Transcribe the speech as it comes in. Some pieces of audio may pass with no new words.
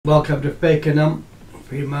Welcome to Pertemps,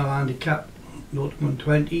 female handicap,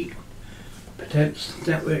 0-120, Pertemps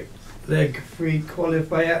network, Leg3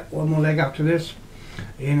 qualifier, one more leg after this.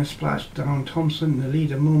 In a splash down Thompson, the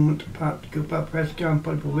leader movement, Pat Cooper, Prescott,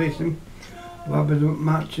 Purple Racing, Robert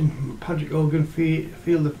matching, Patrick Hogan,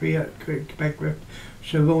 Field the Free at Quebec with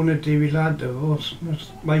Sharona, David Ladd, the Ross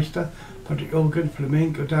Meister, Patrick Hogan,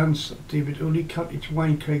 Flamenco Dance, David Uli, Cottage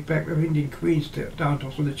Wine, Craig Beck with Indian Queens, down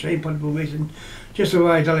Thompson, the Chain, Purple Racing, just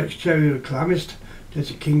arrived Alex Cherry with Clamist,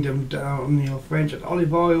 Desert Kingdom, down Neil French at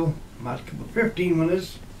Olive Oil, match couple 15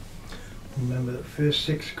 winners. Remember that first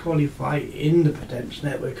 6 qualify in the Pertemps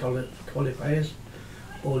network qualifiers.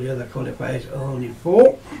 All the other qualifiers are only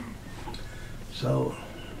 4. So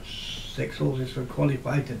 6 horses will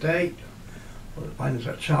qualify today. Well, the finals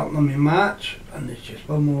at Cheltenham in March, and there's just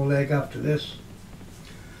one more leg after this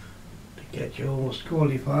to get your horse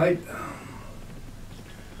qualified.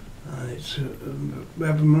 And it's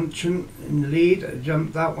Rebel Munchin in the lead. I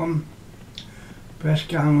jumped that one.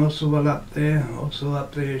 Prescan also well up there,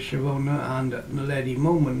 Sharona and the Lady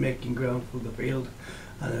Moment making ground for the field,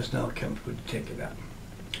 and there's now comfortable to take it up.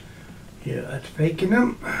 Here at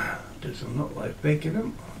Fakenham, doesn't look like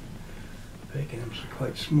Fakenham. Fakenham's a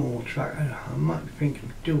quite small track. I might be thinking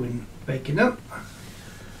of doing Fakenham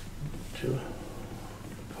to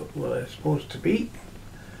put where it's supposed to be.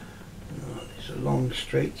 These are long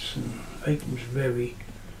straights, and Fakenham's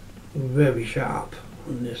very sharp.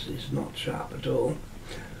 And this is not sharp at all.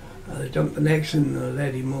 They jump the next in the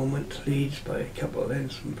Lady Moment, leads by a couple of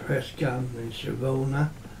lengths from Prescan and Sharona.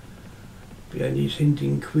 Behind these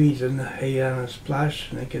Hinting Queens and Hayana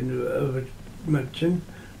Splash, and they can do it over Merchant,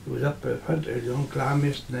 who was up in front of his own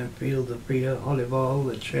Glamist, and then Field the Free, Olive Oil,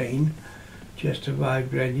 the Chain. Just arrived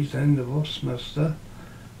behind these, and the Rossmuster,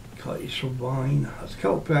 Cottage Wine, that's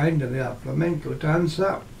Colt behind, and they have Flamenco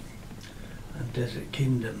Dancer and Desert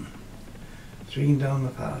Kingdom. Swinging down the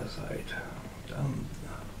far side, down,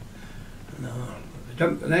 now they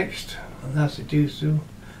jump the next, and that's the Dusu,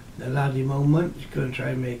 the Laddie Moment. He's going to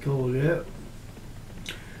try and make all here.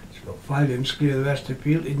 It's got 5 limbs clear the rest of the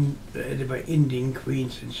field, headed by Indian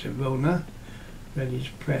Queens and Sharona. Ready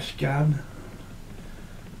to Prescan.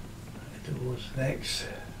 Towards next,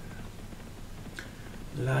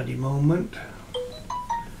 the Laddie Moment.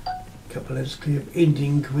 Couple limbs clear of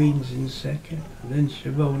Indian Queens in second, and then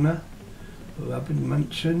Sharona. Robin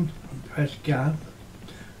Munchin and Prescan,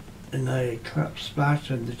 and I clap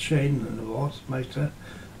Splash and the Chain and the Ross Meister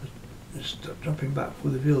is dropping back for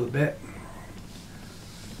the field a bit.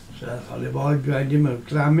 So that's Olive Oil behind him of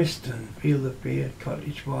Glamist and Field of Fear,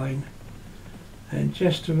 Cottage Wine, and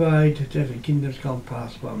just to ride Desert Kingdom's gone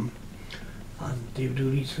past one, and David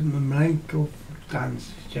Ulis and Malenko Dance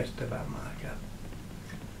is just about marker.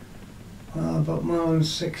 About more than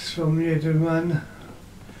 6 from here to run.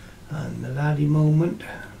 And the Laddie Moment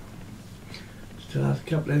still has a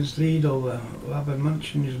couple of lead over Robert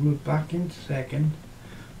Munchin, who's moved back into second.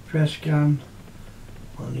 Prescan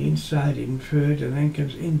on the inside in third, and then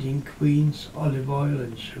comes Indian Queens, Olive Oil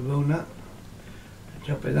and Sharona.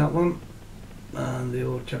 Jump in that one, and they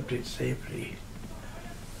all jumped it safely.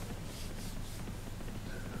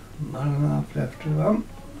 Mile and a half left to run.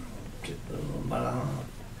 Mile and a half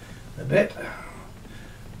a bit.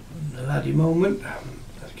 And the Laddie Moment.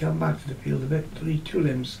 Come back to the field a bit, 2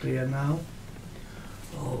 limbs clear now.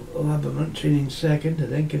 Robert Munchin in second,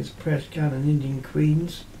 and then comes Prescan and Indian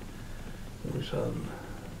Queens, who's on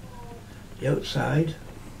the outside,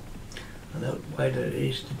 and out wider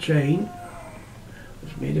is the Chain,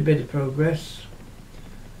 which made a bit of progress.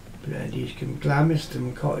 Behind these come Glamist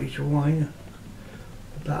and Cottage Wine.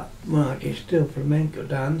 But that mark is still Flamenco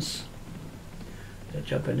Dance. They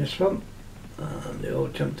jump in this one, and they all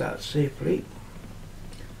jumped out safely.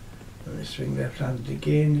 And they swing left-handed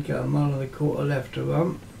again. You got a mile and a quarter left to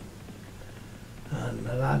run. And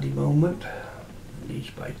the Laddie Moment leads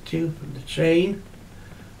by 2 from the Chain.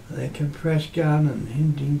 And then come Prescan and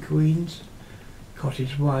Indian Queens,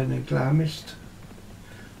 Cottage Wine and Glamist.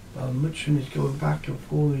 Well, Munchin is going back and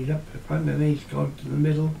forth. He's up the front, and then he's gone to the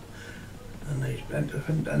middle, and he's bent to the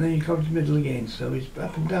front, and then he's gone to the middle again. So he's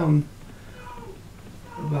up and down.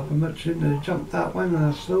 Robert Munchin, and they jump that one,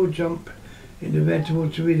 and a slow jump in the red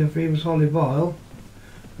towards the reader famous Olive Oil,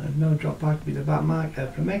 and no drop back with the back marker.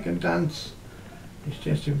 Flamenco Dance is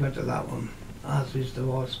just in front of that one, as is the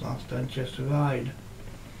Rossmaster and Chester Ride.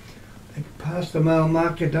 They pass the mile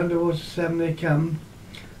marker, down towards the 7 they come,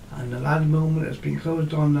 and the Laddie Moment has been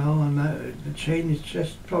closed on now, and the Chain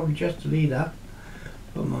is probably just the leader.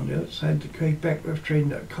 From on the outside, the Craig Beckworth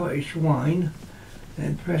trained at Cottage Wine,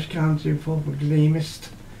 then Prescan's in fourth with Glamist,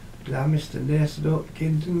 and there's the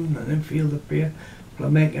Kingdom, and then Field of Fear,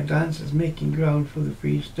 Flamenco Dance is making ground for the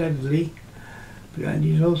free steadily, and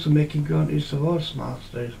he's also making ground to the horse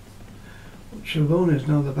masters. Chavon is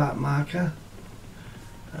now the back marker,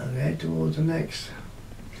 and they head towards the next.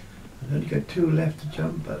 They've only got 2 left to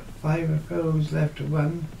jump, but 5 furlongs left to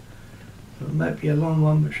run. So it might be a long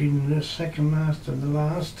one between the second last and the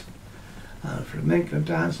last. And Flamenco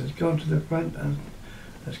Dance has gone to the front and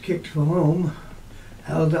has kicked for home,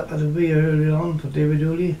 held up at the rear early on for David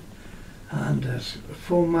Uli, and has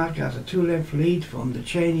full mark has a 2-length lead from the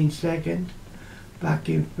chain in second. Back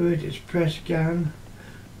in third is Prescan,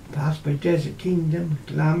 passed by Desert Kingdom,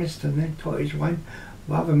 Glamist, and then Cottage Wine.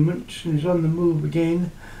 Rather Munchen is on the move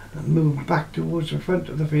again and moving back towards the front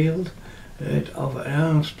of the field of an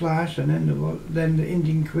Arnold Splash, and then the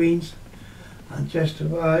Indian Queens, and just to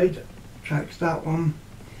ride tracks that one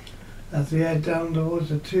as they head down towards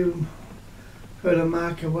the 2 further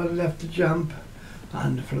marker, 1 left to jump,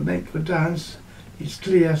 and Flamenco Dance is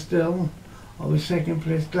clear still of the second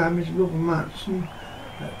place. Glamage Rubber Matson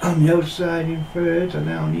on the outside in third, and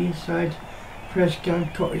then on the inside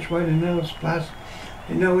Prescan, Cottage Wine and Arnold Splash.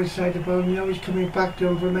 And now inside the ball, now he's coming back to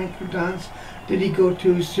him for Flamenco Dance. Did he go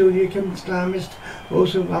too soon? Here comes Slamist,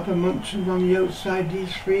 also Rapper Munchen on the outside,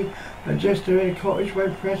 these 3. And just ahead, Cottage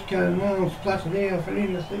Wine, Prescan and Arnold Splash, and they are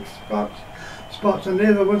filling the 6 spots, and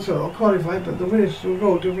they're the ones that will qualify, but the winners will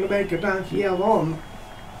go to Flamenco Dance. He held on.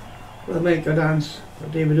 Flamenco Dance for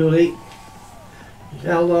David Uli. He's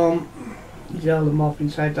held on. He's held them off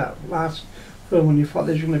inside that last film when you thought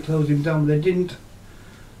they were going to close him down, but they didn't.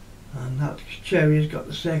 And that Cherry has got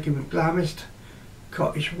the second with Glamist.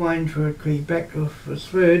 Cottage Wine for Quebec for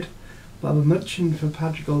third. Bobber Munchen for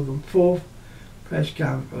Patrick Oldham 4th.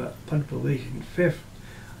 Prescan for Punter Waiting 5th.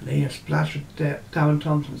 And then Splash with Darren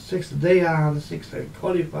Thompson 6th. They are the 6th that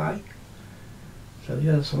qualify. So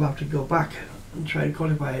the others will have to go back and try to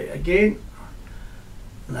qualify again.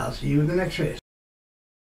 And I'll see you in the next race.